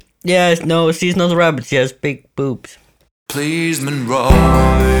Yes, no, she's not a rabbit. She has big boobs. Please, Monroe.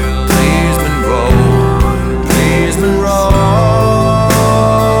 Please, Monroe. Please, Monroe.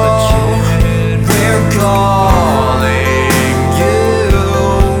 We're calling you.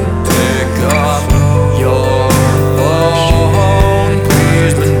 Pick up your phone.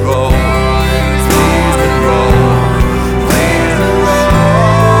 Please, Monroe. Please, Monroe. Please, Monroe.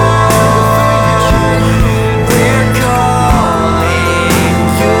 We're calling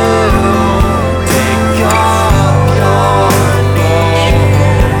you. Pick up your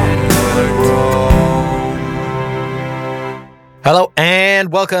Hello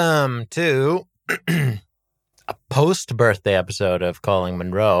and welcome to a post-birthday episode of Calling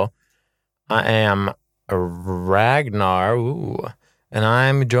Monroe. I am Ragnar, and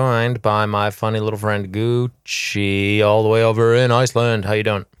I'm joined by my funny little friend Gucci, all the way over in Iceland. How you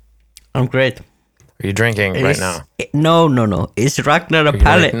doing? I'm great. Are you drinking right now? No. Is Ragnar a Are you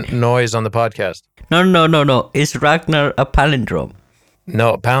gonna make palindrome? noise on the podcast? No. Is Ragnar a palindrome?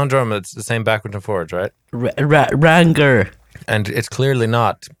 No, palindrome. It's the same backwards and forwards, right? Ranger. And it's clearly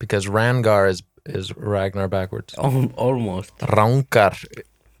not because Rangar is Ragnar backwards. Almost. Rankar.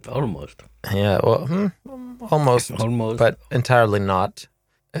 Almost. Yeah, well, almost, Almost. but entirely not.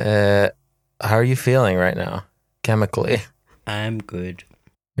 How are you feeling right now, chemically? I'm good.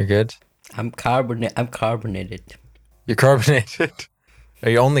 You're good? I'm carbonated. You're carbonated?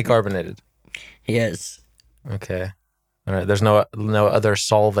 Are you only carbonated? Yes. Okay. All right, there's no other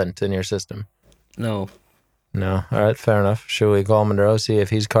solvent in your system? No. No? All right, fair enough. Should we call Monroe, see if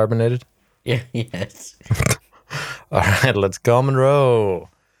he's carbonated? Yeah, yes. All right, let's call Monroe.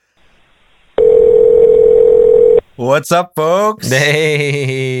 What's up, folks?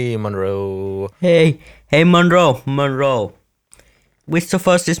 Hey, Monroe. Hey, Monroe. Which of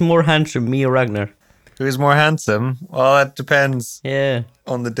us is more handsome, me or Ragnar? Who's more handsome? Well, that depends Yeah.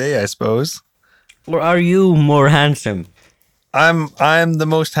 on the day, I suppose. Or are you more handsome? I'm the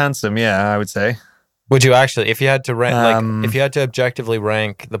most handsome, yeah, I would say. Would you actually, if you had to rank, if you had to objectively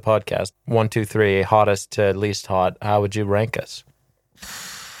rank the podcast 1, 2, 3, hottest to least hot, how would you rank us?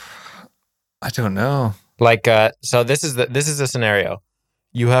 I don't know. Like, so this is a scenario.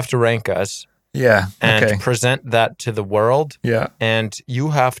 You have to rank us Yeah. and Okay. present that to the world, Yeah. and you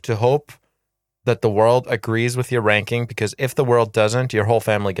have to hope that the world agrees with your ranking, because if the world doesn't, your whole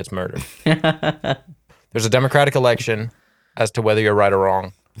family gets murdered. There's a democratic election as to whether you're right or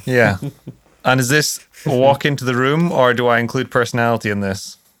wrong. Yeah. And is this walk into the room, or do I include personality in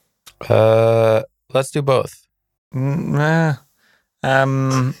this? Let's do both.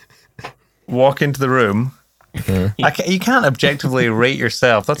 Walk into the room. Mhm. You can't objectively rate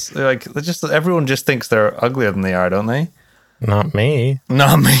yourself. That's like everyone just thinks they're uglier than they are, don't they? Not me.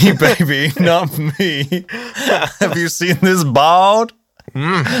 Not me, baby. Not me. Have you seen this bald?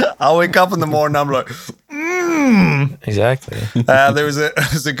 I wake up in the morning, I'm like, Exactly. There was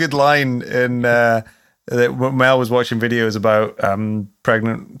a good line in that Mel was watching videos about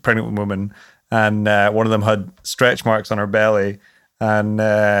pregnant women, and one of them had stretch marks on her belly, and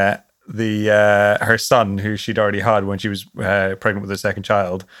her son, who she'd already had when she was pregnant with her second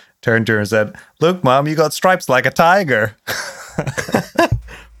child, turned to her and said, "Look, Mom, you got stripes like a tiger."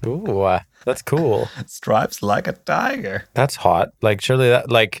 Ooh, that's cool. Stripes like a tiger. That's hot. Like, surely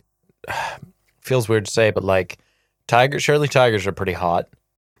that, like, feels weird to say, but like, surely tigers are pretty hot.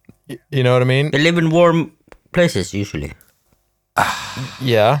 You know what I mean? They live in warm places, usually.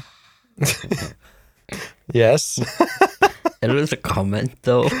 Yeah. Yes. There is a comment,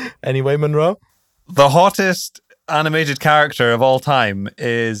 though. Anyway, Monroe? The hottest animated character of all time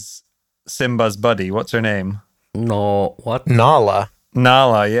is Simba's buddy. What's her name? No, what? Nala.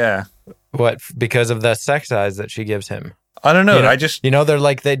 Nala, yeah. What? Because of the sex eyes that she gives him. I don't know. You know, I just they're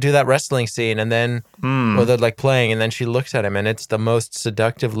like, they do that wrestling scene, and then, well, they're like playing, and then she looks at him, and it's the most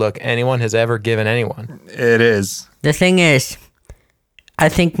seductive look anyone has ever given anyone. it is. The thing is, I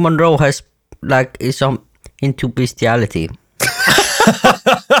think Monroe is into bestiality.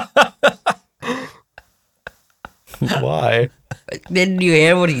 Why? Didn't you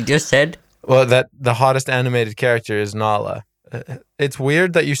hear what he just said? Well, that the hottest animated character is Nala. It's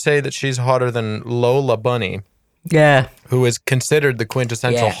weird that you say that she's hotter than Lola Bunny, Yeah, who is considered the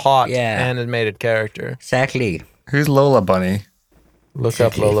quintessential hot yeah. animated character. exactly. Who's Lola Bunny? Look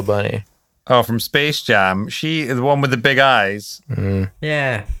up Lola Bunny. Oh, from Space Jam. She is the one with the big eyes.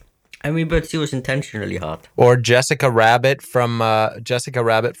 Yeah. I mean, but she was intentionally hot. Or Jessica Rabbit from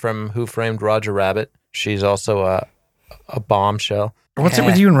Who Framed Roger Rabbit. She's also a bombshell. What's it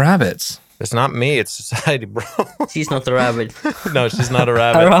with you and rabbits? It's not me, it's society, bro. She's not a rabbit. No, she's not a Her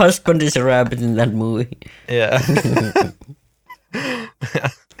rabbit. husband is a rabbit in that movie. Yeah.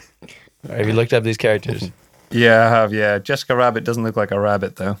 Have you looked up these characters? Yeah, I have. Yeah, Jessica Rabbit doesn't look like a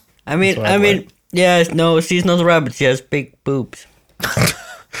rabbit though. I mean, That's what I've yeah, no, she's not a rabbit. She has big boobs.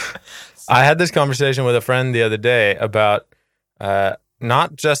 I had this conversation with a friend the other day about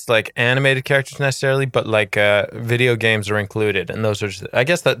not just like animated characters necessarily, but like video games are included, and those are just, I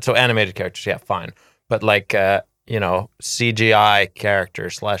guess that so animated characters, yeah, fine, but like CGI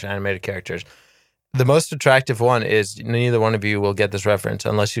characters / animated characters. The most attractive one is neither one of you will get this reference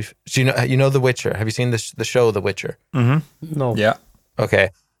unless you know The Witcher. Have you seen the show The Witcher? No. Yeah. Okay.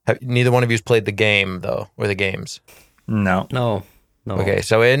 Neither one of you's played the game though, or the games. No. No. Okay,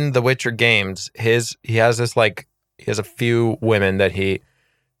 so in the Witcher games, he has a few women that he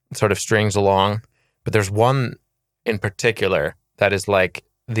sort of strings along, but there's one in particular that is like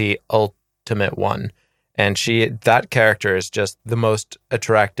the ultimate one, and that character is just the most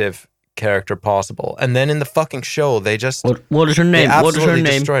attractive character possible. And then in the fucking show, they just What is her they name? What is her absolutely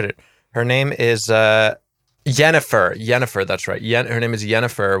name? destroyed it. Her name is Yennefer. Yennefer, that's right. Her name is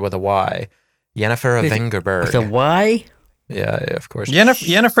Yennefer with a Y. Yennefer of Vengerberg. With a Y? Yeah, of course.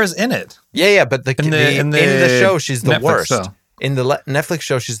 Yennefer's in it. Yeah, but in the show, she's the Netflix worst. show. In the Netflix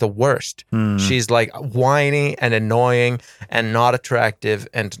show, she's the worst. She's like whiny and annoying and not attractive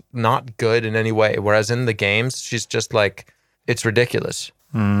and not good in any way. Whereas in the games, she's just like, it's ridiculous.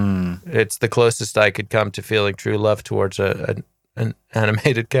 It's the closest I could come to feeling true love towards an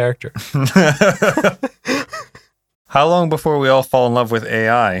animated character. How long before we all fall in love with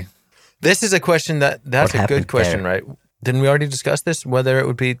AI? This is a question that's What a good happened question, there? right? Didn't we already discuss this? Whether it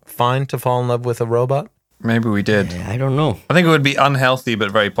would be fine to fall in love with a robot? Maybe we did. I don't know. I think it would be unhealthy,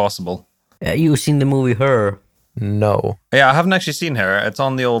 but very possible. You've seen the movie Her. No. Yeah, I haven't actually seen her. It's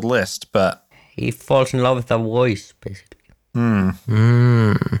on the old list, but He falls in love with a voice, basically. I've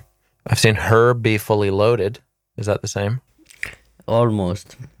seen Her Be Fully Loaded. Is that the same?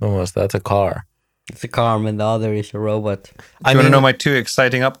 Almost. Almost. That's a car. It's a car, and the other is a robot. do you want to know my 2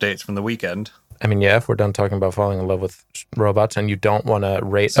 exciting updates from the weekend? I mean, yeah, if we're done talking about falling in love with robots and you don't want to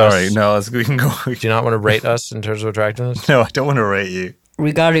rate Sorry, us. no, we can go. Do you not want to rate us in terms of attractiveness? No, I don't want to rate you.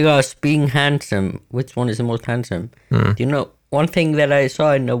 Regarding us being handsome, which one is the most handsome? Do you know one thing that I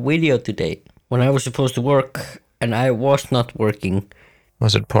saw in a video today when I was supposed to work and I was not working?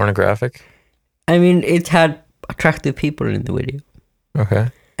 Was it pornographic? I mean, it had attractive people in the video.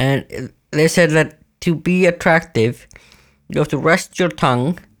 Okay. And they said that to be attractive, you have to rest your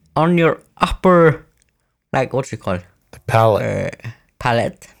tongue on your upper, like, what's it called? The palate.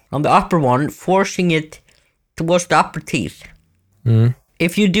 Palate. On the upper one, forcing it towards the upper teeth.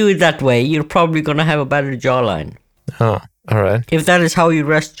 If you do it that way, you're probably going to have a better jawline. Oh, all right. If that is how you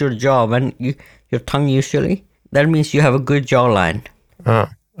rest your jaw and your tongue usually, that means you have a good jawline. Oh,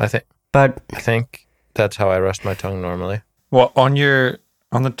 I But think that's how I rest my tongue normally. What on your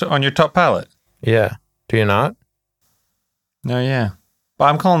top palate? Yeah. Do you not? No, yeah, but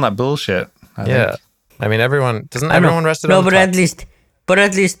I'm calling that bullshit. I Yeah. think. I mean, everyone doesn't I know. everyone rest it no, on the but top?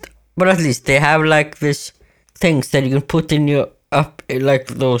 at least they have like this things that you can put in your up, like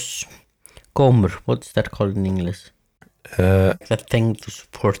those comber. What's that called in English? That thing to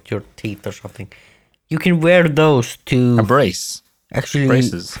support your teeth or something. You can wear those A to brace, actually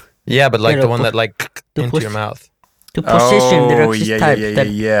braces. Yeah, but like Yeah, the no, one put- that like to into put- your mouth. to position the Oh, Roxas yeah, type. yeah, that, A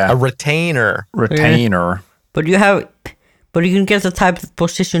yeah. retainer. Retainer. But you can get the type that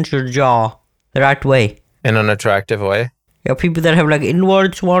positions your jaw the right way. In an attractive way. Yeah, people that have like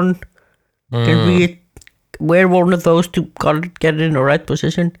inwards one can wear one of those to get it in the right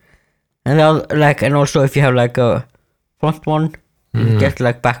position, and and also if you have like a front one, you can get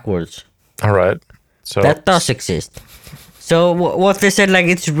like backwards. All right. So That does exist. So what they said, like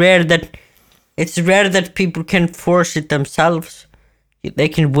it's rare that people can force it themselves. They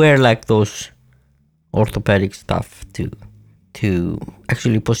can wear like those orthopedic stuff to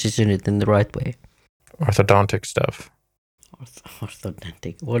actually position it in the right way. orthodontic stuff.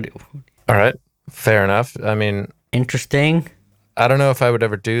 Orthodontic. What? All right. Fair enough. I mean, Interesting. I don't know if I would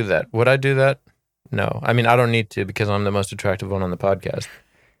ever do that. Would I do that? No. I mean, I don't need to because I'm the most attractive one on the podcast.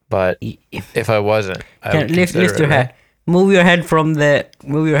 But if I wasn't, I would Lift consider your it, head. Move your head from the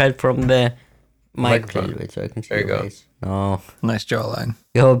mic a Microphone. little bit so I can see There you your go. face. No, Nice jawline.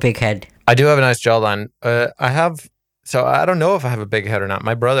 you have a big head. I do have a nice jawline. So I don't know if I have a big head or not.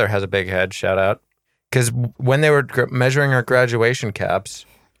 My brother has a big head, shout out. Because when they were measuring our graduation caps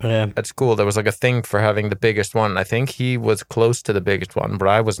at school, there was like a thing for having the biggest one. I think he was close to the biggest one, but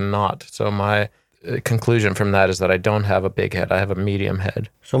I was not. So my conclusion from that is that I don't have a big head. I have a medium head.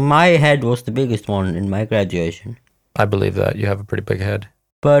 So my head was the biggest one in my graduation, I believe that. You have a pretty big head.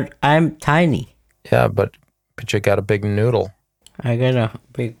 but I'm tiny. Yeah, but you got a big noodle. I got a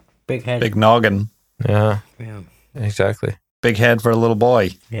big Big head. Big noggin. Yeah, Yeah. exactly. Big head for a little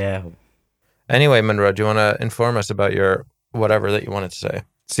boy. Yeah. Anyway, Monroe, do you want to inform us about your whatever that you wanted to say?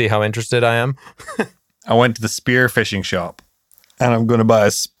 See how interested I am? I went to the spear fishing shop and I'm going to buy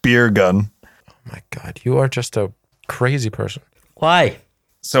a spear gun Oh my God, you are just a crazy person. Why?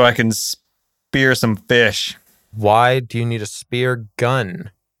 so I can spear some fish. Why do you need a spear gun?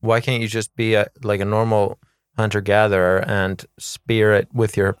 Why can't you just be like a normal hunter-gatherer and spear it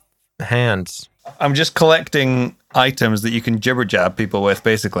with your hands? I'm just collecting items that you can jibber jab people with,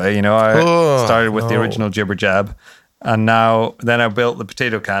 basically. You know, I Oh, started with the no. original jibber jab, and then I built the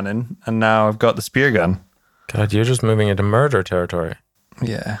potato cannon, and now I've got the spear gun. God, you're just moving into murder territory.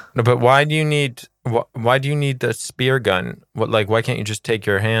 Yeah. No, but why do you need the spear gun? Why can't you just take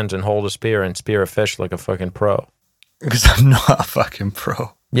your hands and hold a spear and spear a fish like a fucking pro? Because I'm not a fucking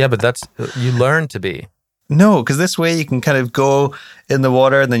pro. Yeah, but you learn to be. No, because this way you can kind of go in the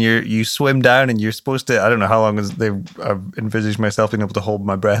water and then you swim down and you're supposed to, I don't know how long I've envisaged myself being able to hold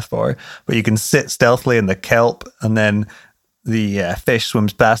my breath for, but you can sit stealthily in the kelp and then the fish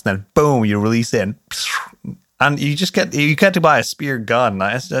swims past and then boom, you release it and you get to buy a spear gun.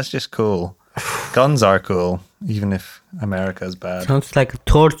 That's just cool. Guns are cool, even if America is bad. Sounds like a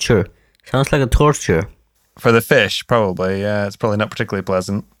torture. For the fish, probably, yeah, it's probably not particularly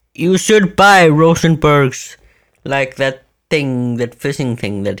pleasant. You should buy Rosenberg's, like that fishing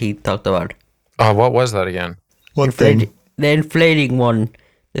thing that he talked about. Oh, what was that again? What The inflating one.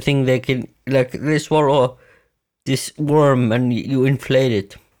 The thing they can, like, this worm and you inflate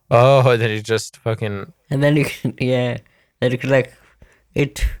it. Oh, that he just fucking And then you can, yeah, then you can, like,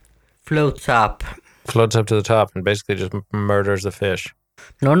 it floats up. floats up to the top and basically just murders the fish.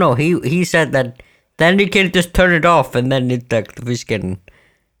 No, he said that then you can just turn it off and then it, like, the fish can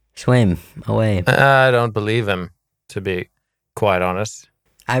swim away. I don't believe him, to be quite honest.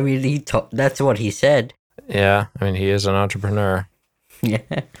 I mean, that's what he said. Yeah, I mean, he is an entrepreneur. Yeah.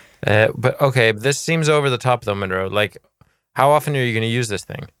 But okay, this seems over the top though, Monroe. Like, how often are you going to use this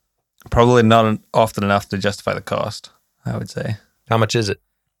thing? Probably not often enough to justify the cost, I would say. How much is it?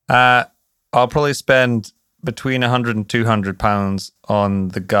 I'll probably spend between 100 and 200 pounds on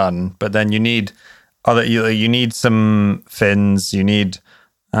the gun, but then you need you need some fins, you need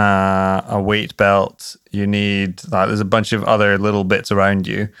a weight belt, you need there's a bunch of other little bits around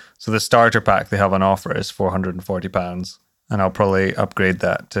you. So the starter pack they have on offer is 440 pounds, and I'll probably upgrade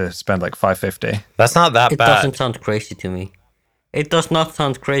that to spend like 550. That's not that It bad. doesn't sound crazy to me. It does not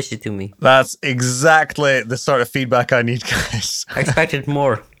sound crazy to me. That's exactly the sort of feedback I need, guys. I expected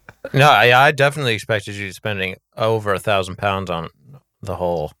more. No, I definitely expected you spending over £1,000 on the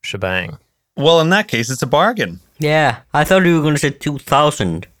whole shebang. Well, in that case, it's a bargain. Yeah, I thought you were going to say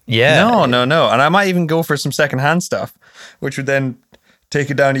 2,000. Yeah. No. And I might even go for some secondhand stuff, which would then take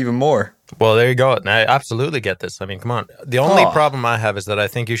it down even more. Well, there you go. And I absolutely get this. I mean, come on. The only Oh. problem I have is that I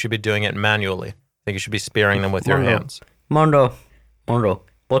think you should be doing it manually. I think you should be spearing them with your Monroe. hands. Mondo,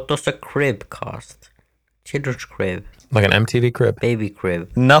 what does a crib cost? Children's crib, Like an MTV crib. baby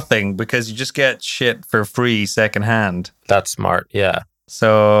crib. Nothing, because you just get shit for free secondhand. That's smart. Yeah.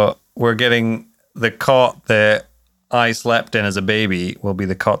 So we're getting the cot that I slept in as a baby will be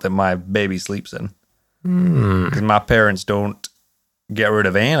the cot that my baby sleeps in. Because my parents don't get rid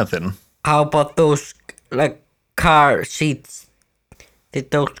of anything. How about those, like, car seats?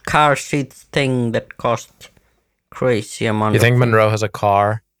 Those car seats thing that cost crazy amount You of think Monroe has a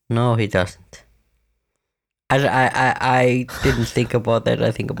car? No, he doesn't. I didn't think about that.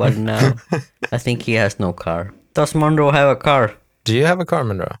 I think about it now. I think he has no car. Does Monroe have a car? Do you have a car,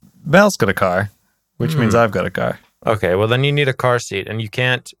 Monroe? Belle's got a car, which means I've got a car. Okay, well then you need a car seat, and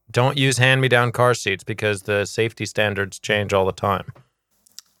don't use hand-me-down car seats because the safety standards change all the time.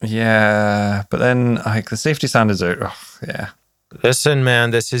 Yeah, but then like the safety standards are, yeah. Listen,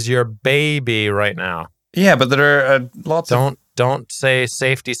 man, this is your baby right now. Yeah, but there are lots of... Don't say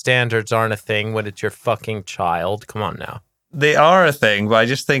safety standards aren't a thing when it's your fucking child. Come on now. They are a thing, but I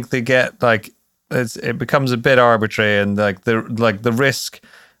just think they get like it becomes a bit arbitrary, and like the risk,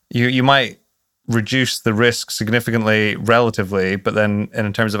 you might reduce the risk significantly relatively, but then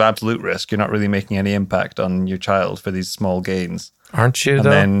in terms of absolute risk, you're not really making any impact on your child for these small gains. Aren't you And though?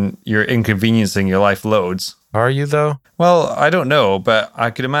 then you're inconveniencing your life loads. Are you though? Well, I don't know, but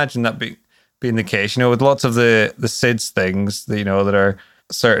I could imagine that being the case. You know, with lots of the SIDS things, that, you know, that are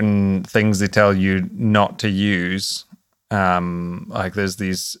certain things they tell you not to use. Like there's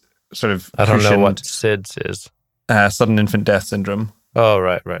these sort of I don't know what cushioned, SIDS is. sudden infant death syndrome. Oh,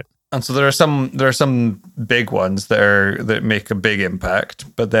 right. And so there are some big ones that make a big impact,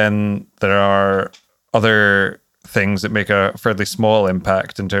 but then there are other things that make a fairly small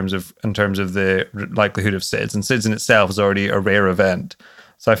impact in terms of the likelihood of SIDS, and SIDS in itself is already a rare event.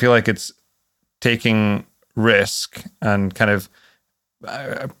 So I feel like it's taking risk and kind of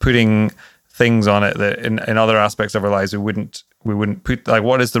putting things on it that in other aspects of our lives we wouldn't put. Like,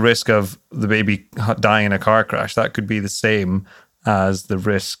 what is the risk of the baby dying in a car crash? That could be the same as the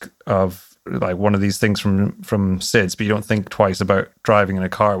risk of like one of these things from SIDS, but you don't think twice about driving in a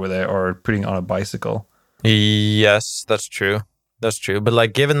car with it or putting it on a bicycle. Yes, that's true. That's true. But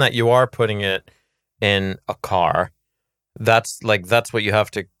like, given that you are putting it in a car, that's what you have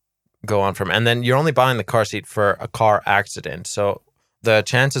to go on from. And then you're only buying the car seat for a car accident. So the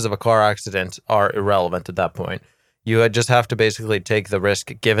chances of a car accident are irrelevant at that point. You just have to basically take the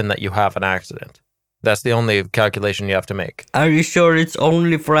risk given that you have an accident. That's the only calculation you have to make. Are you sure it's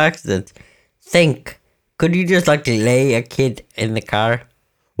only for accidents? Think. Could you just like lay a kid in the car?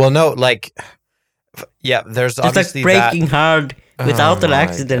 Well, no, like, yeah, there's Just like obviously braking hard without an my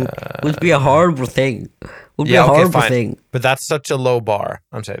accident would be a horrible thing. Would be Yeah, a okay, horrible fine. thing. But that's such a low bar.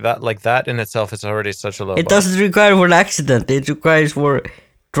 I'm saying that in itself is already such a low It bar. doesn't require for an accident. It requires for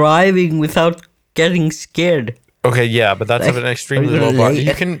driving without getting scared. Okay, yeah, but that's Like, an extremely are you low gonna bar. lay-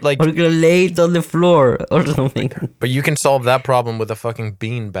 You can like, Or you're gonna lay it on the floor or something. but you can solve that problem with a fucking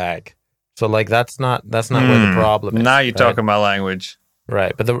bean bag. So like, that's not where the problem is. Now you're right? talking my language.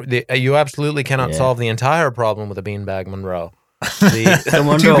 Right, but the you absolutely cannot Yeah. solve the entire problem with a beanbag, Monroe. The,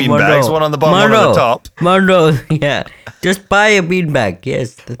 So Two beanbags, one on the bottom, one on the top. Monroe, yeah. Just buy a beanbag,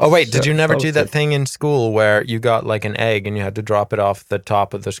 yes. oh wait, did you never do solves that it. thing in school where you got like an egg and you had to drop it off the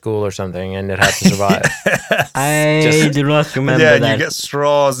top of the school or something and it had to survive? I do not remember Yeah, and that. you get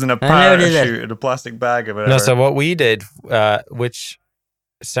straws and a never did that. parachute and a plastic bag of it. No, so what we did, which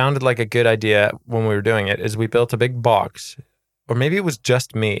sounded like a good idea when we were doing it, is we built a big box, or maybe it was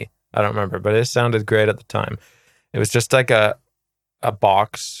just me. I don't remember, but it sounded great at the time. It was just like a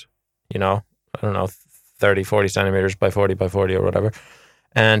box, you know, I don't know, 30, 40 centimeters by 40 by 40 or whatever.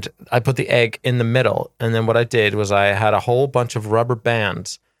 And I put the egg in the middle. And then what I did was I had a whole bunch of rubber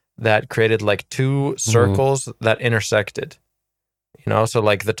bands that created like two circles that intersected. You know, so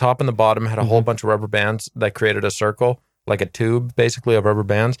like the top and the bottom had a whole bunch of rubber bands that created a circle, like a tube basically of rubber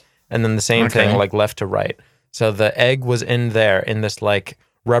bands. And then the same thing Okay. like left to right. So the egg was in there in this like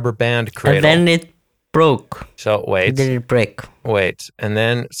rubber band cradle. And then it broke. So wait. Did it break? Wait, and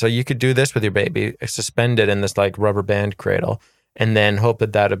then so you could do this with your baby, suspend it in this like rubber band cradle, and then hope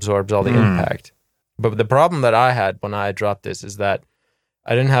that absorbs all the impact. But the problem that I had when I dropped this is that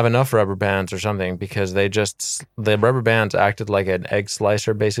I didn't have enough rubber bands or something because the rubber bands acted like an egg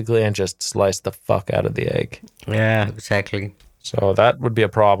slicer basically and just sliced the fuck out of the egg. Yeah, exactly. So that would be a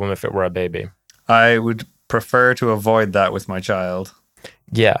problem if it were a baby. I would prefer to avoid that with my child.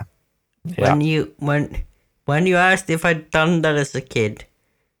 Yeah. Yeah. When you asked if I'd done that as a kid,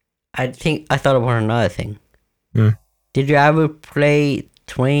 I thought about another thing. Did you ever play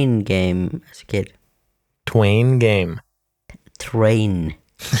Train game as a kid? Twain game. Train.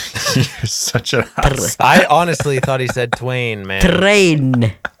 You're such an ass. I honestly thought he said Twain, man.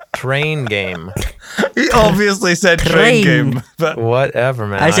 Train. Train game. He obviously said train Train. game, but Whatever,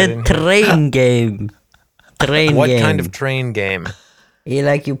 man. I said didn't- train game. Train What game. kind of train game?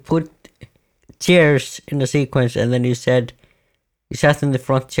 You put chairs in a sequence and then you sat in the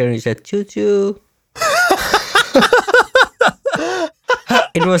front chair and you said choo choo.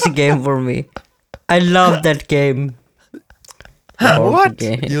 It was a game for me. I loved that game. What?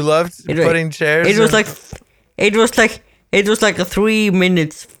 Game. You loved It wa- putting chairs? It was in- it was like a 3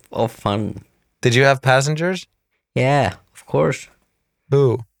 minutes of fun. Did you have passengers? Yeah, of course.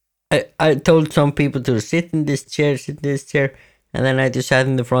 Who? I told some people to sit in this chair, and then I just sat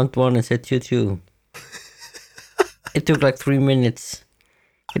in the front one and said choo choo. It took like 3 minutes.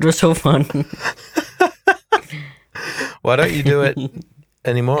 It was so fun. Why don't you do it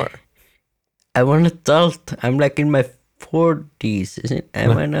anymore? I'm an adult. I'm like in my 40s, isn't it?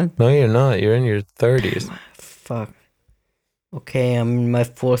 Am I not? No, you're not. You're in your 30s. Fuck. Okay, I'm in my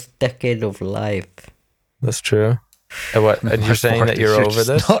 4th decade of life. That's true. And what? And you're saying that you're over just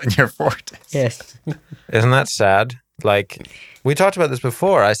this? Not in your 40s. Yes. Isn't that sad? Like, we talked about this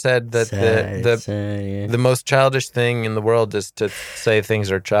before. I said that Yeah. the most childish thing in the world is to say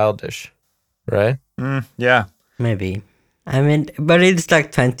things are childish, right? Yeah. Maybe. I mean, but it's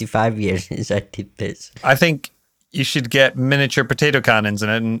like 25 years since I did this. I think you should get miniature potato cannons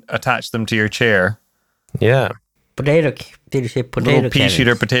and attach them to your chair. Yeah. Did you say potato Little pea cannons?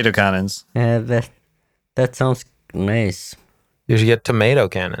 shooter potato cannons. That sounds nice. You should get tomato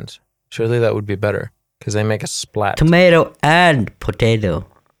cannons. Surely that would be better because they make a splat. Tomato and potato.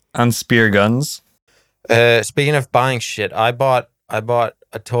 And spear guns. Speaking of buying shit, I bought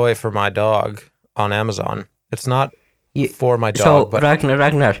a toy for my dog on Amazon. It's not You- for my So dog, but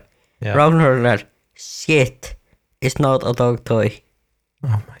Ragnar, yeah. Ragnar, shit is not a dog toy.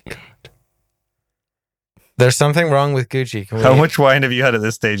 Oh my god. There's something wrong with Gucci. Can we, How much wine have you had at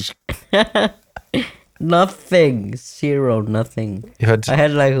this stage? Nothing, zero, nothing. you had I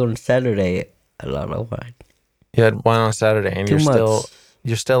had like on Saturday a lot of wine. you had wine on Saturday, and Too you're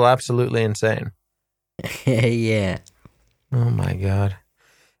much. still absolutely insane. Yeah. Oh my god.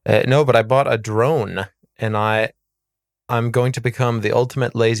 No, but I bought a drone, and I'm going to become the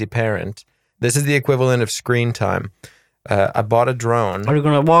ultimate lazy parent. This is the equivalent of screen time. I bought a drone. Are you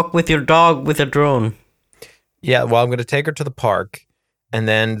gonna walk with your dog with a drone? Yeah, well, I'm going to take her to the park, and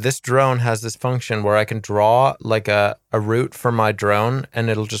then this drone has this function where I can draw like a route for my drone, and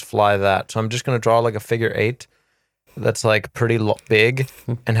it'll just fly that. So I'm just going to draw like a figure 8 that's like pretty big,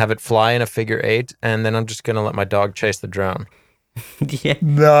 and have it fly in a figure 8, and then I'm just going to let my dog chase the drone. Yeah.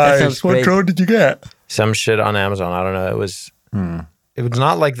 That sounds Nice. What great. drone did you get? Some shit on Amazon. I don't know. It was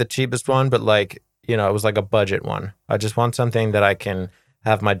not like the cheapest one, but like, you know, it was like a budget one. I just want something that I can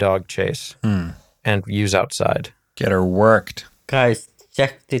have my dog chase and use outside. Get her worked. Guys,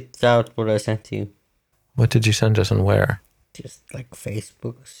 check this out what I sent you. What did you send us and where? Just like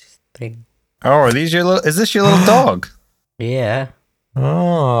Facebook thing. Oh, are these your little? Is this your little dog? Yeah,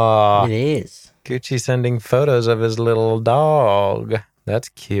 Oh, it is. Gucci sending photos of his little dog. That's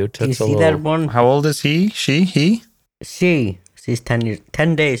cute. Do you That's a see little, that one? How old is he? She? He? She's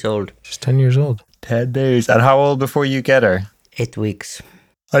 10 days old. She's 10 years old. 10 days. And how old before you get her? 8 weeks.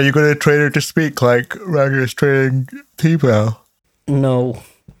 Are you going to train her to speak like Ragnar's training T-Bell? No.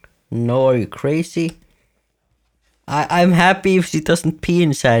 No, are you crazy? I'm happy if she doesn't pee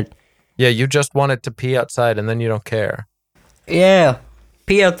inside. Yeah, you just want it to pee outside and then you don't care. Yeah.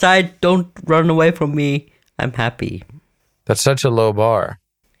 Pee outside, don't run away from me. I'm happy. That's such a low bar.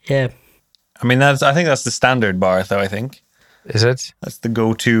 Yeah. I mean, I think that's the standard bar, though, I think. Is it? That's the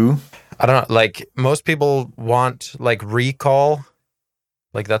go-to. I don't know. Like, most people want, like, recall.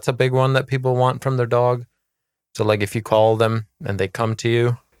 Like, that's a big one that people want from their dog. So, like, if you call them and they come to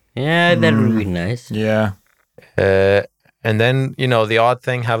you. Yeah, that would be nice. Yeah. And then, you know, the odd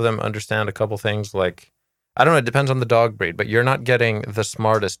thing, have them understand a couple things. Like, I don't know, it depends on the dog breed, but you're not getting the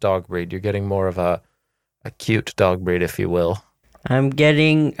smartest dog breed. You're getting more of a cute dog breed, if you will. I'm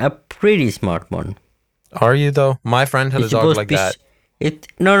getting a pretty smart one. Are you, though? My friend had a dog like that.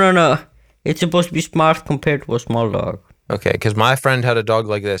 No. It's supposed to be smart compared to a small dog. Okay, because my friend had a dog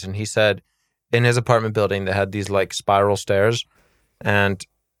like this, and he said in his apartment building they had these like spiral stairs, and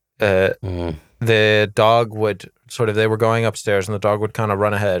the dog would they were going upstairs, and the dog would kind of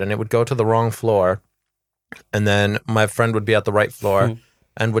run ahead, and it would go to the wrong floor, and then my friend would be at the right floor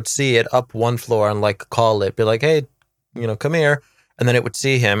and would see it up one floor and like call it, be like, hey, you know, come here, and then it would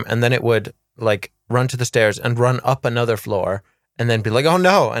see him, and then it would like run to the stairs and run up another floor. And then be like, oh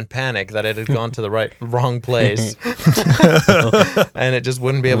no, and panic that it had gone to the wrong place. And it just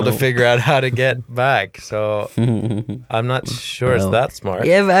wouldn't be able to figure out how to get back. So I'm not sure it's that smart.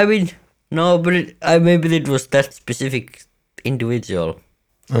 Yeah, I mean, no, but maybe it was that specific individual.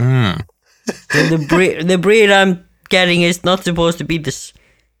 The breed I'm getting is not supposed to be this.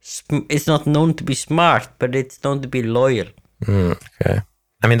 It's not known to be smart, but it's known to be loyal. Okay.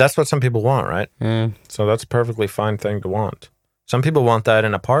 I mean, that's what some people want, right? Mm. So that's a perfectly fine thing to want. Some people want that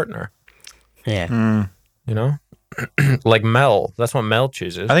in a partner, Yeah. you know? Like Mel. That's what Mel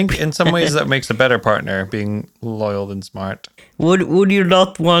chooses. I think in some ways that makes a better partner, being loyal than smart. Would you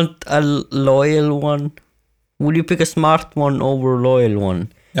not want a loyal one? Would you pick a smart one over a loyal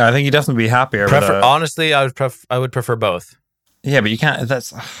one? Yeah, I think you'd definitely be happier with a... Honestly, I would prefer both. Yeah, but you can't...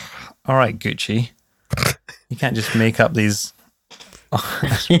 That's... All right, Gucci. You can't just make up these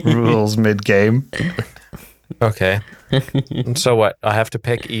rules mid-game. Okay. So what? I have to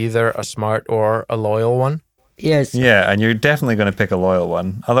pick either a smart or a loyal one? Yes. Yeah, and you're definitely going to pick a loyal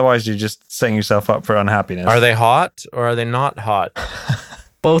one. Otherwise, you're just setting yourself up for unhappiness. Are they hot or are they not hot?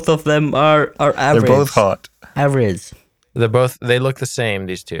 Both of them are average. They're both hot. Average. They look the same,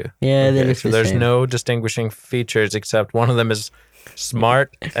 these two. Yeah, they look so the there's same. no distinguishing features except one of them is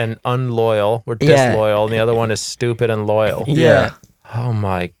smart and unloyal or Yeah. disloyal, and the other one is stupid and loyal. Yeah. Oh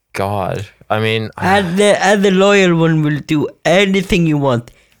my god. I mean, And the loyal one will do anything you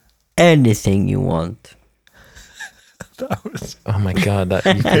want. Anything you want. That was... oh my god, that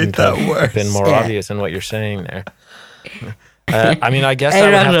you couldn't that have worse. been more Yeah. obvious in what you're saying there. I mean, I guess Hey, I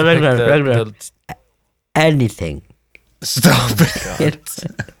would have to Ragnar. pick the Anything. Stop it.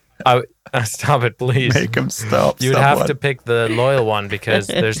 stop it, please. Make him stop. You would have to pick the loyal one because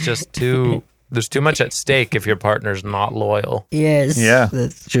there's just too There's too much at stake if your partner's not loyal Yes, Yeah.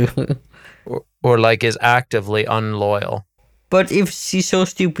 that's true. or like is actively unloyal. But if she's so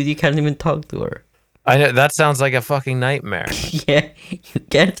stupid, you can't even talk to her. I know that sounds like a fucking nightmare. Yeah, you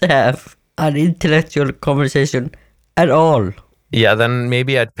can't have an intellectual conversation at all. Yeah, then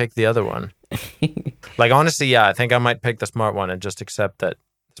maybe I'd pick the other one. Like honestly, yeah, I think I might pick the smart one and just accept that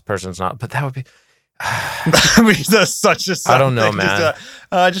this person's not. But that would be I mean, that's such a sad I don't know, thing. man.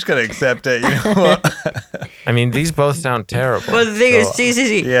 I just gotta accept it. You know what? I mean, these both sound terrible. But the thing So, is,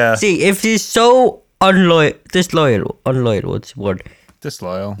 see. Yeah. See, if she's so unloyal, what's the word?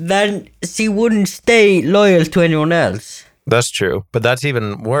 Disloyal. Then she wouldn't stay loyal to anyone else. that's true. But that's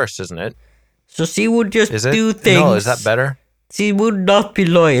even worse, isn't it? So she would just Is it? do things. No, is that better? She would not be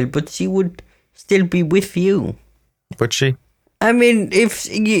loyal, but she would still be with you. Would she? I mean,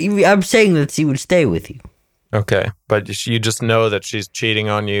 I'm saying that she would stay with you. Okay, but you just know that she's cheating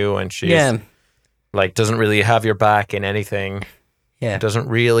on you and she's Yeah, like doesn't really have your back in anything. yeah. Doesn't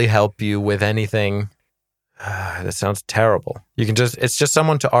really help you with anything. That sounds terrible. It's just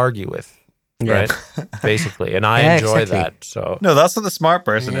someone to argue with, Yeah. right? Basically, and I Yeah, enjoy exactly. that. So No, that's what the smart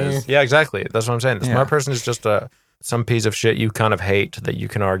person is. yeah, exactly. That's what I'm saying. The Yeah. smart person is just some piece of shit you kind of hate that you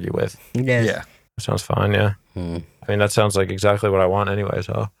can argue with. Yes. Yeah. Sounds fine, yeah. I mean, that sounds like exactly what I want anyway.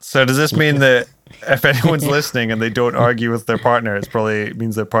 So Does this mean that if anyone's listening and they don't argue with their partner, it probably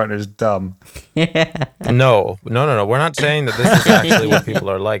means their partner's dumb? no. We're not saying that this is actually what people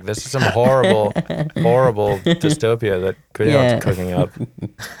are like. This is some horrible, horrible dystopia that Kuyan's Yeah. cooking up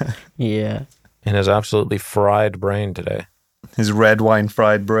Yeah. in his absolutely fried brain today. His red wine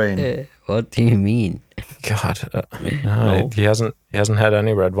fried brain. What do you mean? God, no, he hasn't had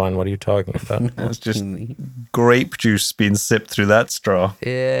any red wine. What are you talking about? It's just grape juice being sipped through that straw.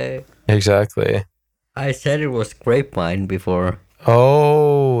 Yeah. Exactly. I said it was grapevine before.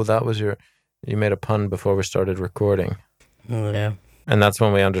 Oh, that was you made a pun before we started recording. Yeah. And that's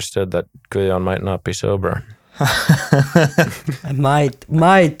when we understood that Kuyan might not be sober. Might.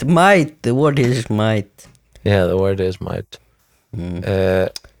 The word is might. Yeah, the word is might.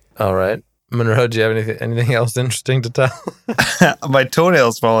 All right. Monroe, do you have anything else interesting to tell? My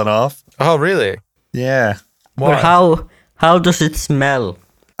toenail's fallen off. Oh, really? Yeah. Why? But how does it smell?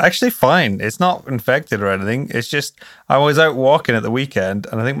 Actually, fine. It's not infected or anything. It's just I was out walking at the weekend,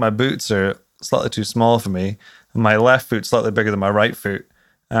 and I think my boots are slightly too small for me. My left foot's slightly bigger than my right foot,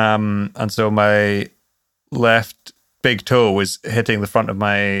 and so my left big toe was hitting the front of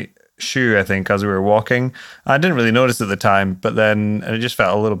my shoe, I think, as we were walking. I didn't really notice at the time, but then it just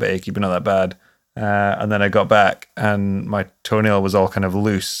felt a little bit achy, but not that bad. And then I got back, and my toenail was all kind of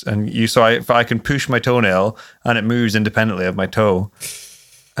loose. And if I can push my toenail, and it moves independently of my toe,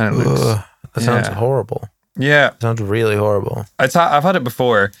 and it looks, Ugh, that sounds yeah. horrible. yeah, Sounds really horrible. I've had it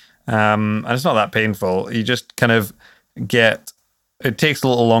before, and it's not that painful. You just kind of it takes a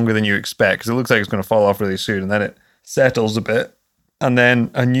little longer than you expect because it looks like it's going to fall off really soon, and then it settles a bit, and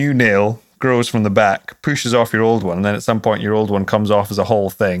then a new nail grows from the back, pushes off your old one, and then at some point your old one comes off as a whole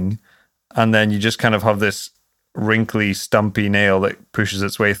thing, and then you just kind of have this wrinkly, stumpy nail that pushes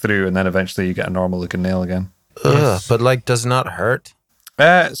its way through, and then eventually you get a normal looking nail again. Ugh, but like, does not hurt?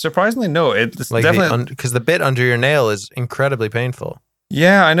 Surprisingly, no. It's Like definitely because the bit under your nail is incredibly painful.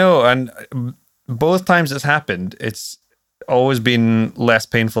 Yeah, I know. And both times it's happened, it's always been less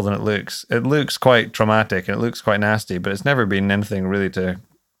painful than it looks. It looks quite traumatic and it looks quite nasty, but it's never been anything really to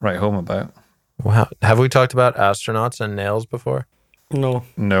write home about. Wow. Have we talked about astronauts and nails before? No.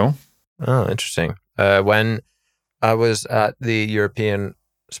 No. Oh, interesting. When I was at the European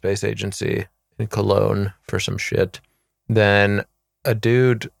Space Agency in Cologne for some shit, then a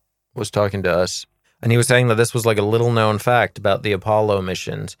dude was talking to us, and he was saying that this was like a little known fact about the Apollo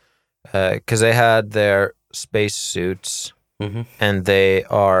missions, because they had their space suits Mhm. and they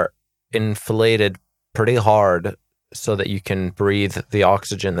are inflated pretty hard so that you can breathe the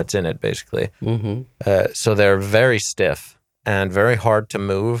oxygen that's in it, basically. Mm-hmm. So they're very stiff and very hard to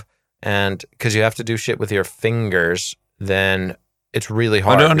move. And because you have to do shit with your fingers, then it's really I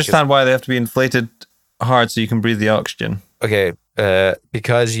hard. don't understand why they have to be inflated hard so you can breathe the oxygen. Okay,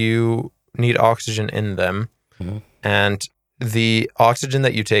 because you need oxygen in them, and the oxygen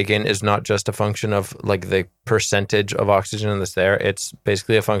that you take in is not just a function of like the percentage of oxygen that's there. It's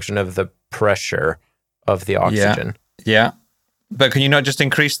basically a function of the pressure of the oxygen. Yeah. But can you not just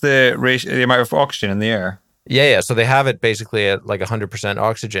increase the amount of oxygen in the air? Yeah. So they have it basically at like 100%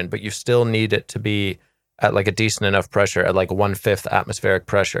 oxygen, but you still need it to be at like a decent enough pressure, at like 1/5 atmospheric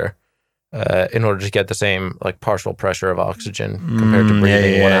pressure. in order to get the same like partial pressure of oxygen compared to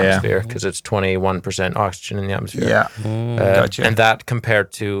breathing one atmosphere, because it's 21% oxygen in the atmosphere. Yeah. Gotcha. And that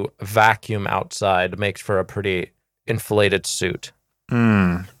compared to vacuum outside makes for a pretty inflated suit.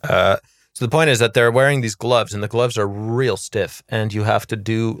 So the point is that they're wearing these gloves, and the gloves are real stiff, and you have to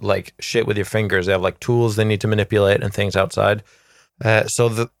do like shit with your fingers. They have like tools they need to manipulate and things outside.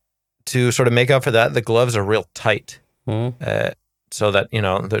 To sort of make up for that, the gloves are real tight, so that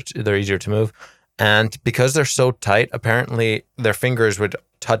they're easier to move. And because they're so tight, apparently their fingers would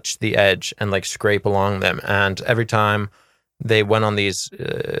touch the edge and like scrape along them. And every time they went on these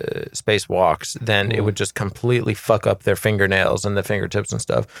spacewalks, then it would just completely fuck up their fingernails and the fingertips and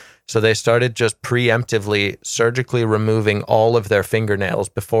stuff. So they started just preemptively surgically removing all of their fingernails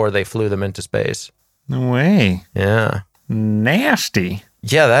before they flew them into space. No way. Yeah. Nasty.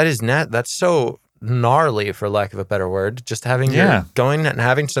 Yeah, that's so gnarly, for lack of a better word. Just having going and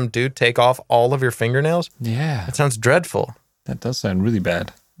having some dude take off all of your fingernails. Yeah. That sounds dreadful. That does sound really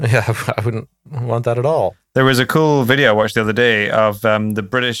bad. Yeah, I wouldn't want that at all. There was a cool video I watched the other day of the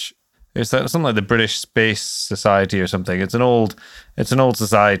British. It's something like the British Space Society or something. It's an old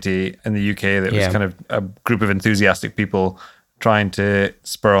society in the UK that was kind of a group of enthusiastic people trying to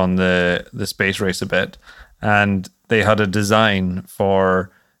spur on the space race a bit, and they had a design for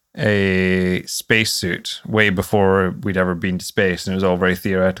a spacesuit way before we'd ever been to space, and it was all very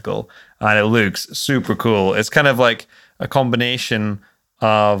theoretical, and it looks super cool. It's kind of like a combination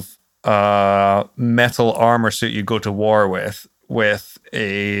of metal armor suit you go to war with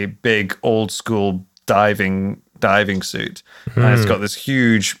a big old school diving suit, and it's got this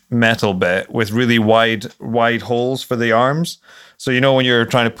huge metal bit with really wide holes for the arms. So when you're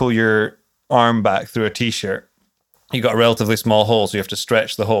trying to pull your arm back through a t-shirt, you got a relatively small hole, so you have to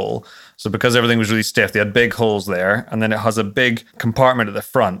stretch the hole. So because everything was really stiff, they had big holes there, and then it has a big compartment at the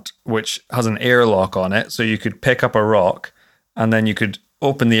front which has an airlock on it, so you could pick up a rock and then you could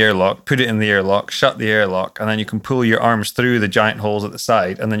open the airlock, put it in the airlock, shut the airlock, and then you can pull your arms through the giant holes at the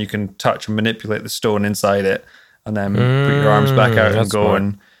side, and then you can touch and manipulate the stone inside it, and then put your arms back out and go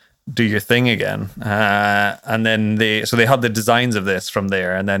and do your thing again. And then they had the designs of this from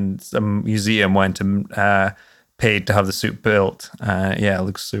there, and then some museum went and paid to have the suit built. It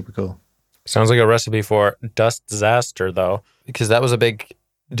looks super cool. Sounds like a recipe for dust disaster, though, because that was a big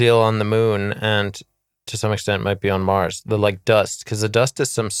deal on the moon, and to some extent might be on Mars. The dust, because the dust is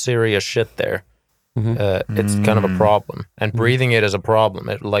some serious shit there. It's kind of a problem, and breathing it is a problem.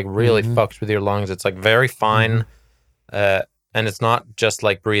 It really fucks with your lungs. It's very fine, and it's not just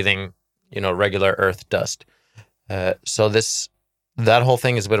like breathing, regular Earth dust. So that whole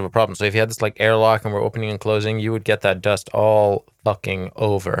thing is a bit of a problem. So if you had this airlock and we're opening and closing, you would get that dust all fucking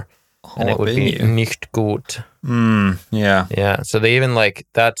over, and it would be nicht gut. Yeah. So they even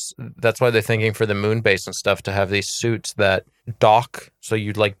that's why they're thinking for the moon base and stuff to have these suits that dock. So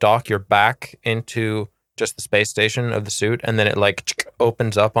you'd dock your back into just the space station of the suit, and then it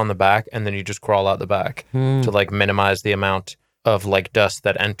opens up on the back, and then you just crawl out the back to minimize the amount of dust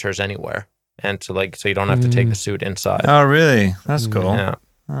that enters anywhere, and to so you don't have to take the suit inside. Oh, really? That's cool. Yeah.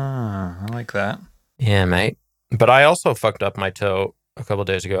 I like that. Yeah, mate. But I also fucked up my toe a couple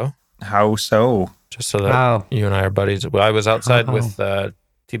days ago. How so? Just so that you and I are buddies. I was outside with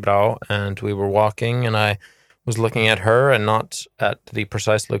Tibrao, and we were walking, and I was looking at her and not at the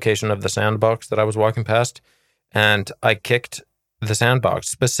precise location of the sandbox that I was walking past. And I kicked the sandbox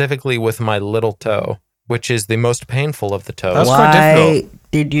specifically with my little toe, which is the most painful of the toes. That's quite difficult. Why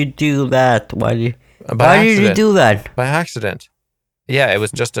did you do that? Why did you accident. do that? By accident. Yeah, it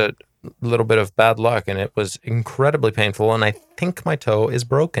was just a little bit of bad luck, and it was incredibly painful, and I think my toe is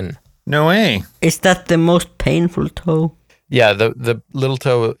broken. No way. Is that the most painful toe? Yeah, the little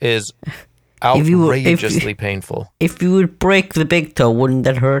toe is outrageously painful. If you would break the big toe, wouldn't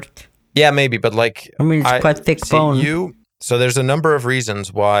that hurt? Yeah, maybe, but it's quite thick bone. So there's a number of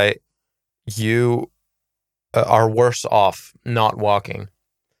reasons why you are worse off not walking.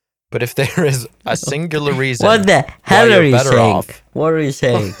 But if there is a singular reason, what the hell why are you're you better saying? off, What are you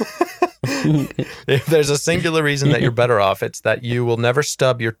saying? if there's a singular reason that you're better off, it's that you will never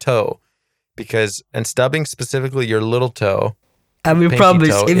stub your toe, and stubbing specifically your little toe. I will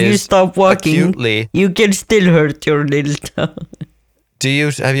promise, if you stop walking, you can still hurt your little toe.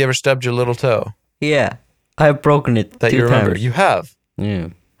 Have you ever stubbed your little toe? Yeah, I've broken it that 2 you remember. times. You have? Yeah.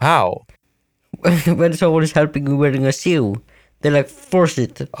 How? When someone is helping you wearing a shoe, they force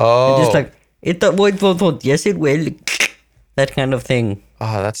it. Oh. And just it won't. Yes, it will. That kind of thing.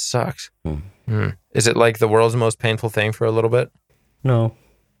 Oh, that sucks. Is it the world's most painful thing for a little bit? No.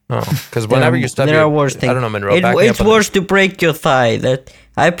 Oh, because whenever you stub there your, are worse things. I don't know, Monroe. back me It's up on worse to break your thigh. That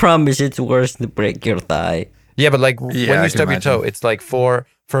I promise, it's worse to break your thigh. Yeah, but like Yeah, when I you can stub your toe, imagine. it's like for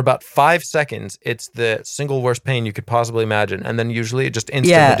about 5 seconds, it's the single worst pain you could possibly imagine, and then usually it just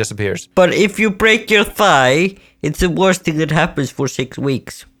instantly Yeah. disappears. But if you break your thigh, it's the worst thing that happens for 6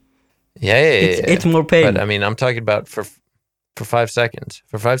 weeks. Yeah, It's more pain. But I mean, I'm talking about for 5 seconds.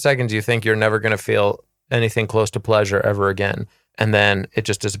 For 5 seconds, you think you're never going to feel anything close to pleasure ever again, and then it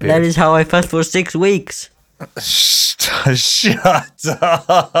just disappears. That is how I felt for 6 weeks. Shut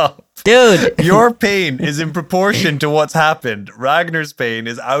up. Dude, Your pain is in proportion to what's happened. Ragnar's pain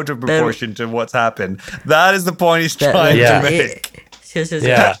is out of proportion to what's happened. That is the point he's trying Yeah. to make.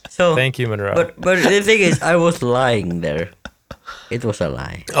 Yeah. So, Thank you, Monroe. But the thing is, I was lying there. It was a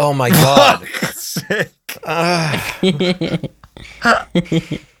lie. oh my god. Sick.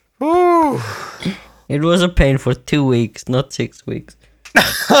 Whew. It was a pain for 2 weeks, not 6 weeks.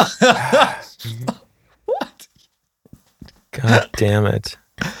 God damn it.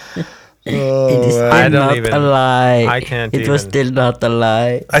 It is still I don't not even- a lie. I can't It was even- still not a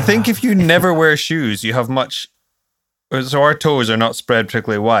lie. I think if you never wear shoes, you have much. So our toes are not spread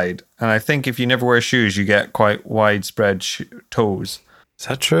particularly wide, and I think if you never wear shoes, you get quite widespread toes. Is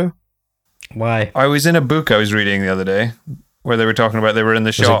that true? Why? I was in a book I was reading the other day where they were talking about they were in the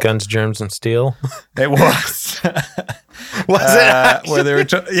Was it shop. Guns, Germs, and Steel? It was. Was Where they were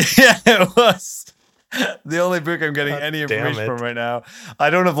yeah, it was. The only book I'm getting any damn information it. from right now. I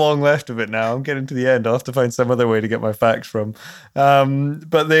don't have long left of it now. I'm getting to the end. I'll have to find some other way to get my facts from.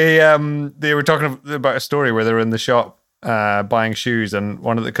 But they were talking about a story where they were in the shop buying shoes, and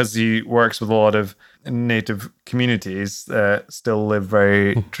one of the, because he works with a lot of native communities that still live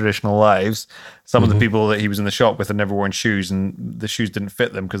very traditional lives. Some of the people that he was in the shop with had never worn shoes, and the shoes didn't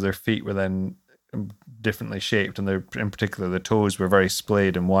fit them because their feet were then differently shaped, and in particular the toes were very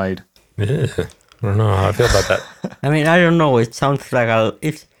splayed and wide. Ugh. I don't know how I feel about that. I mean, I don't know. It sounds like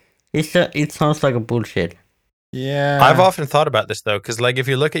it sounds like a bullshit. Yeah, I've often thought about this though, because like if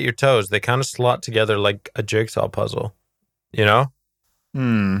you look at your toes, they kind of slot together like a jigsaw puzzle. You know?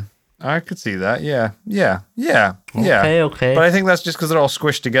 I could see that. Yeah. Okay. But I think that's just because they're all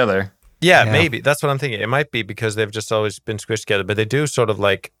squished together. Yeah, Yeah. maybe. That's what I'm thinking. It might be because they've just always been squished together, but they do sort of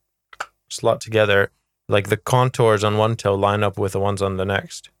like slot together. Like the contours on one toe line up with the ones on the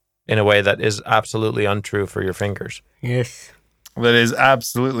next in a way that is absolutely untrue for your fingers. Yes. That is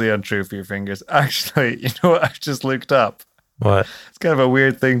absolutely untrue for your fingers. Actually, you know what I just looked up? What? It's kind of a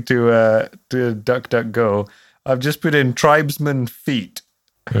weird thing to DuckDuckGo. I've just put in tribesman feet,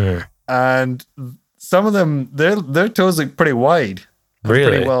 Mm. and some of them, their toes look pretty wide. Really?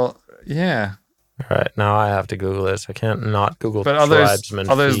 Pretty well, yeah. All right, now I have to Google this. I can't not Google But tribesman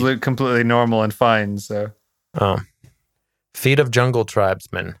others feet. look completely normal and fine. So Oh. Feet of jungle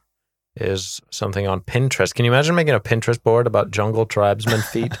tribesmen is something on Pinterest. Can you imagine making a Pinterest board about jungle tribesmen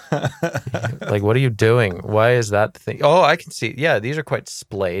feet? Like, what are you doing? Why is that the thing? Oh, I can see. Yeah, these are quite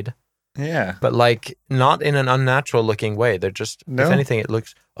splayed, yeah. but like not in an unnatural looking way. They're just, No. if anything, it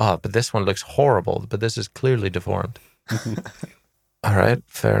looks, oh, but this one looks horrible, but this is clearly deformed. All right,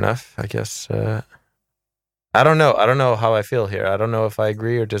 fair enough. I guess, I don't know. I don't know how I feel here. I don't know if I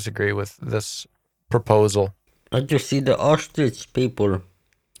agree or disagree with this proposal. I just see the ostrich people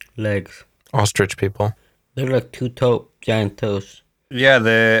legs. Ostrich people. They're like giant toes. Yeah,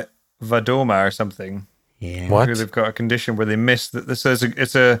 the Vadoma or something. Yeah. What? Who they've got a condition where they miss that. So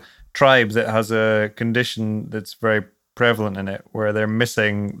it's a tribe that has a condition that's very prevalent in it, where they're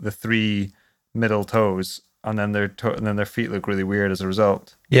missing the 3 middle toes, and then their feet look really weird as a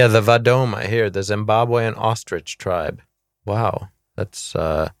result. Yeah, the Vadoma here, the Zimbabwean ostrich tribe. Wow, that's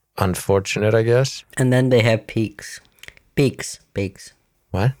unfortunate, I guess. And then they have peaks. Peaks.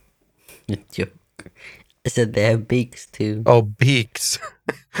 What? Joke. I said they have beaks too. Oh, beaks.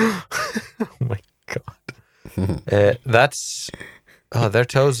 Oh my god. Their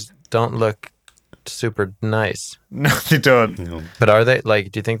toes don't look super nice. No, they don't. No. But are they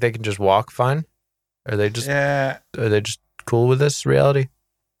like? Do you think they can just walk fine? Are they just Yeah, cool with this reality?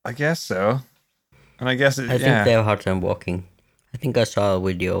 I guess so. And I guess I think they have a hard time walking. I think I saw a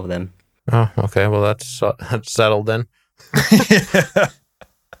video of them. Oh, okay. Well, that's settled then.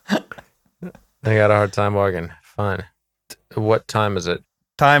 They got a hard time walking. Fine. What time is it?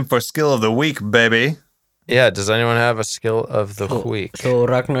 Time for skill of the week, baby. Yeah. Does anyone have a skill of the week? So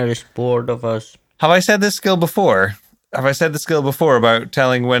Ragnar is bored of us. Have I said this skill before? Have I said the skill before about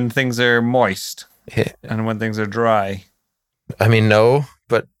telling when things are moist Yeah. and when things are dry? I mean, no,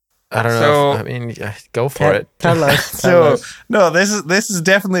 but I don't know. So- I mean, yeah, go for it. Tell us. So no, this is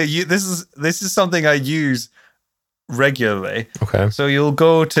definitely this is something I use regularly. Okay. So you'll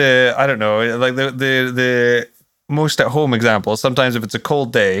go to, I don't know, like the most at home example. Sometimes if it's a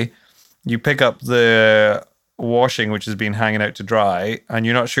cold day, you pick up the washing which has been hanging out to dry, and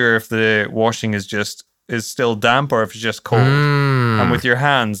you're not sure if the washing is still damp or if it's just cold. And with your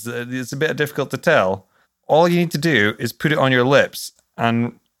hands, it's a bit difficult to tell. All you need to do is put it on your lips,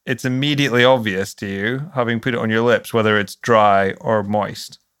 and it's immediately obvious to you, having put it on your lips, whether it's dry or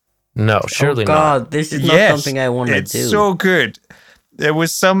moist. No, surely oh God, not. this is not something I want to do. It's so good. It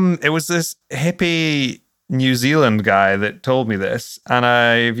was this hippie New Zealand guy that told me this, and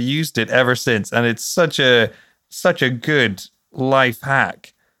I've used it ever since. And it's such a good life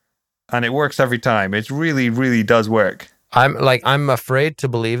hack, and it works every time. It really, really does work. I'm afraid to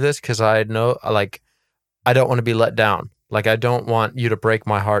believe this because I know, like, I don't want to be let down. Like, I don't want you to break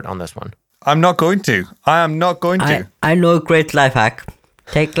my heart on this one. I'm not going to. I am not going to. I know a great life hack.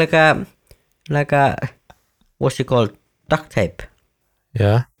 Take like a what's it called? Duct tape.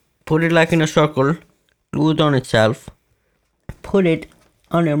 Yeah. Put it like in a circle, glue it on itself, put it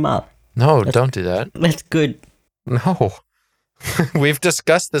on your mouth. No, don't do that. That's good. No. We've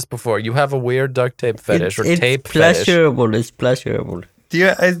discussed this before. You have a weird duct tape fetish or tape fetish. pleasurable. It's pleasurable.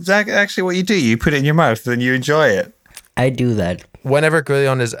 Is that actually what you do? You put it in your mouth and you enjoy it. I do that. Whenever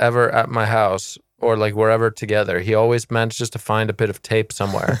Guillaume is ever at my house or like wherever together, he always manages to find a bit of tape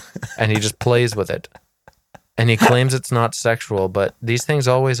somewhere and he just plays with it. And he claims it's not sexual, but these things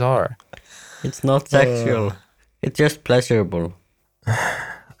always are. It's not sexual. It's just pleasurable.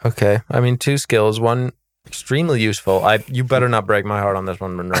 Okay. I mean, 2 skills. One extremely useful. You better not break my heart on this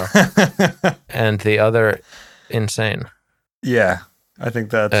one, Monroe. And the other, insane. Yeah, I think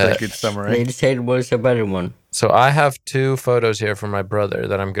that's a good summary. They said it was a better one. So I have 2 photos here from my brother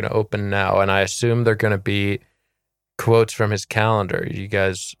that I'm going to open now, and I assume they're going to be quotes from his calendar. Do you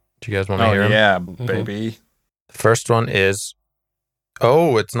guys want to hear them? Yeah, baby. The first one is,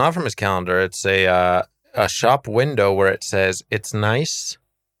 it's not from his calendar. It's a shop window where it says, "It's nice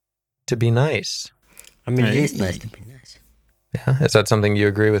to be nice." I mean, it is nice to be nice. Yeah, is that something you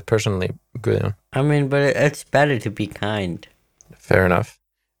agree with personally, Guillaume? I mean, but it's better to be kind. Fair enough.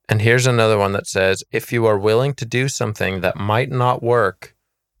 And here's another one that says, if you are willing to do something that might not work,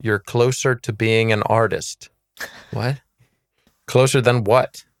 you're closer to being an artist. What? Closer than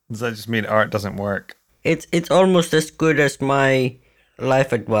what? Does that just mean art doesn't work? It's almost as good as my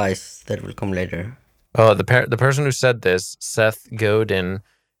life advice that will come later. Oh, the person who said this, Seth Godin,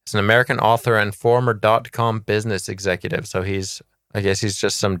 is an American author and former .com business executive. So I guess he's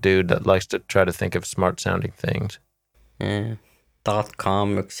just some dude that likes to try to think of smart sounding things. Yeah.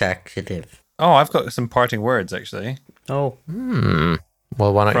 .com executive. Oh, I've got some parting words, actually. Oh.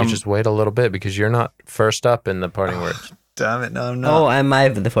 Well, why don't you just wait a little bit because you're not first up in the parting words. Damn it, no, I'm not. Oh, I might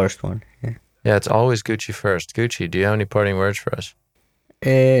have the first one. Yeah, it's always Gucci first. Gucci, do you have any parting words for us?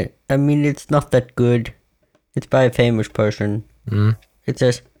 I mean, it's not that good. It's by a famous person. It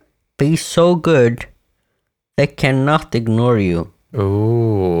says, be so good they cannot ignore you.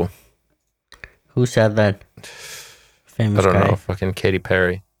 Ooh. Who said that? Famous I don't guy. know. Fucking Katy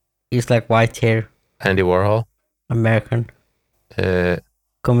Perry. He's like white hair. Andy Warhol. American. Uh,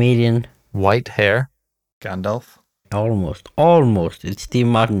 Comedian. white hair. Gandalf. Almost. It's Steve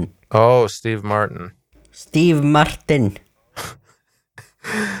Martin. Oh, Steve Martin. Steve Martin.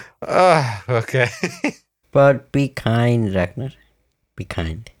 Okay. But be kind, Ragnar. Be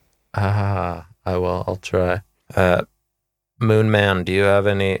kind. I will. I'll try. Moon Man, do you have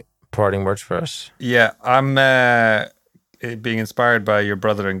any parting words for us? Yeah, I'm being inspired by your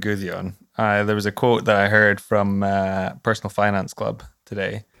brother and Gudjon. There was a quote that I heard from Personal Finance Club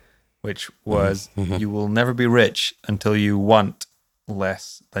today, which was, you will never be rich until you want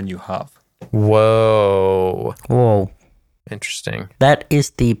less than you have. Whoa. Interesting. That is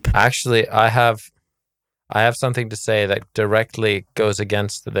deep. Actually, I have something to say that directly goes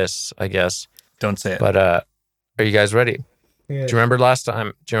against this, I guess. Don't say it. But are you guys ready? Yeah. Do you remember last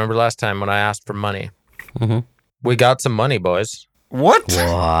time when I asked for money? Mm-hmm. We got some money, boys. What?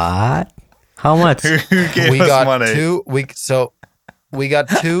 What? How much? Who gave We us got money? we got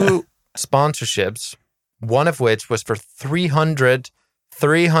 2 sponsorships, one of which was for $300.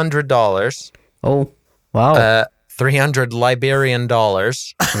 Oh, wow. 300 Liberian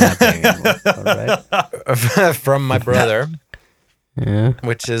dollars Alright. from my brother, Yeah.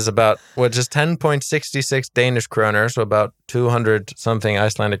 which is 10.66 Danish kroner, so about 200 something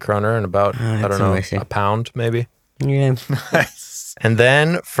Icelandic kroner, and about I don't know, amazing. a pound maybe. Yeah. Nice. And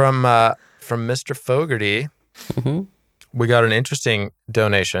then from Mr. Fogarty, Mhm. we got an interesting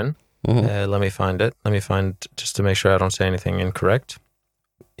donation. Mhm. Let me find it. Just to make sure I don't say anything incorrect.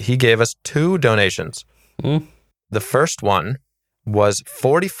 He gave us 2 donations. Mm. The first one was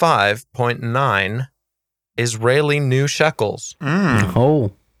 45.9 Israeli new shekels,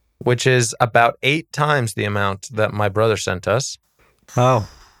 Oh. which is about 8 times the amount that my brother sent us. Wow.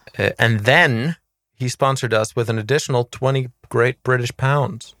 And then he sponsored us with an additional 20 Great British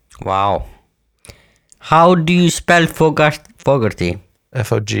pounds. Wow. How do you spell Fogarty? Fogarty.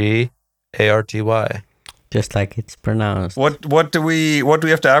 Just like it's pronounced. What do we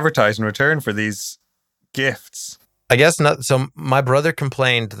have to advertise in return for these gifts? I guess not. So my brother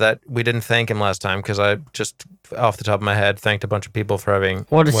complained that we didn't thank him last time because I just, off the top of my head, thanked a bunch of people for having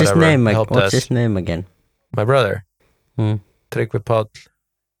What is his name? helped What's us. his name again? My brother, Hmm. Tryggve Páll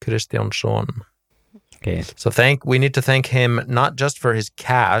Kristjánsson. Okay. So we need to thank him not just for his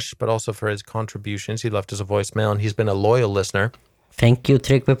cash, but also for his contributions. He left us a voicemail, and he's been a loyal listener. Thank you,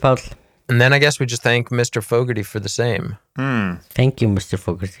 Tryggve Páll. And then I guess we just thank Mr. Fogarty for the same. Thank you, Mr.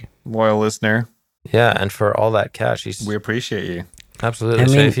 Fogarty. Loyal listener, Yeah, and for all that cash, we appreciate you. absolutely.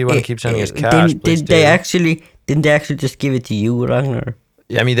 So if you want to keep sending us cash, didn't please they do. actually just give it to you, Ragnar?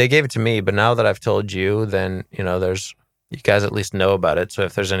 I mean, they gave it to me, but now that I've told you, then you guys at least know about it. So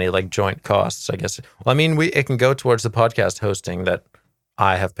if there's any like joint costs, I guess. Well, I mean, it can go towards the podcast hosting that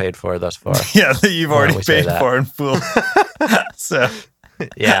I have paid for thus far. Yeah, that you've Why don't already we say paid that? for in full. So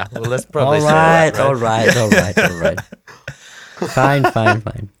Yeah, well, let's probably All say right, that, all right.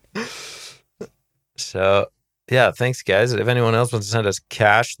 Fine. So yeah, thanks guys. If anyone else wants to send us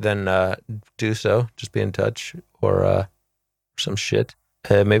cash, then do so. Just be in touch or some shit.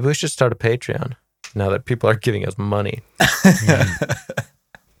 Maybe we should start a Patreon now that people are giving us money,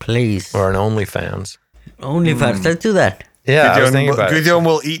 Please. or an OnlyFans. OnlyFans, let's do that. Yeah, I was thinking about it. Gudjon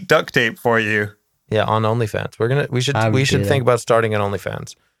will eat duct tape for you. Yeah, on OnlyFans. I would We do should that. think about starting an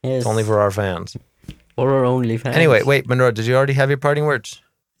OnlyFans. Yes. It's only for our fans. Or our OnlyFans. Anyway, wait, Monroe, did you already have your parting words?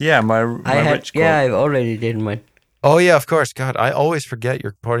 Yeah, my rich quote. I already did mine. Oh yeah, of course. God, I always forget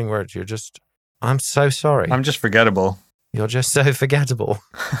your parting words. I'm so sorry. I'm just forgettable. You're just so forgettable.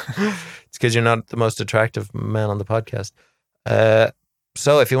 It's because you're not the most attractive man on the podcast.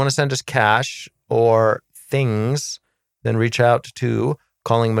 So if you want to send us cash or things, then reach out to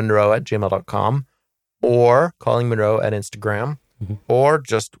callingmonroe@gmail.com or callingmonroe at Instagram, or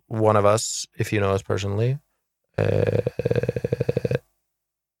just one of us if you know us personally.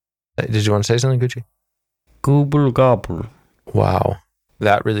 Did you want to say something, Gucci? Google gobble. Wow.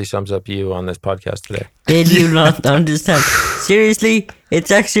 That really sums up you on this podcast today. Did you not understand? Seriously,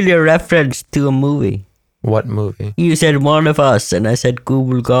 it's actually a reference to a movie. What movie? You said one of us, and I said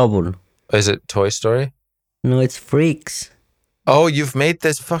Google gobble. Is it Toy Story? No, it's Freaks. Oh, you've made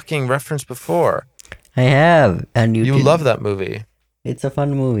this fucking reference before. I have, and you You didn't. love that movie. It's a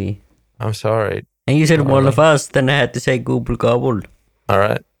fun movie. I'm sorry. And you said one Darling. of us, then I had to say Google gobble. All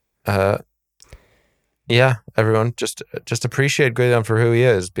right. Yeah, everyone, just appreciate Gudjon for who he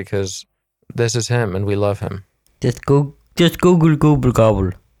is, because this is him and we love him. Just Google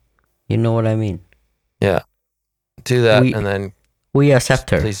gobble. You know what I mean? Yeah. Do that We- and then We accept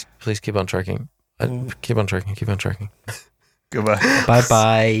her. please keep on tracking. Keep on tracking. Goodbye. Bye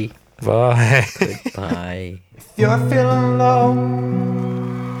bye. Bye. Bye. If you're feeling low,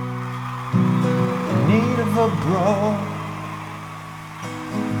 in need of a bro,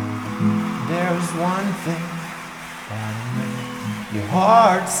 there's one thing that'll make your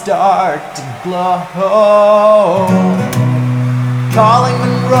heart start to glow. Calling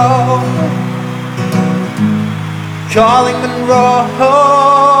Monroe, calling Monroe,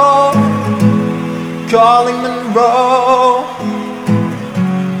 calling Monroe,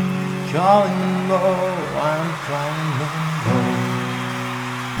 calling Monroe, I'm calling Monroe.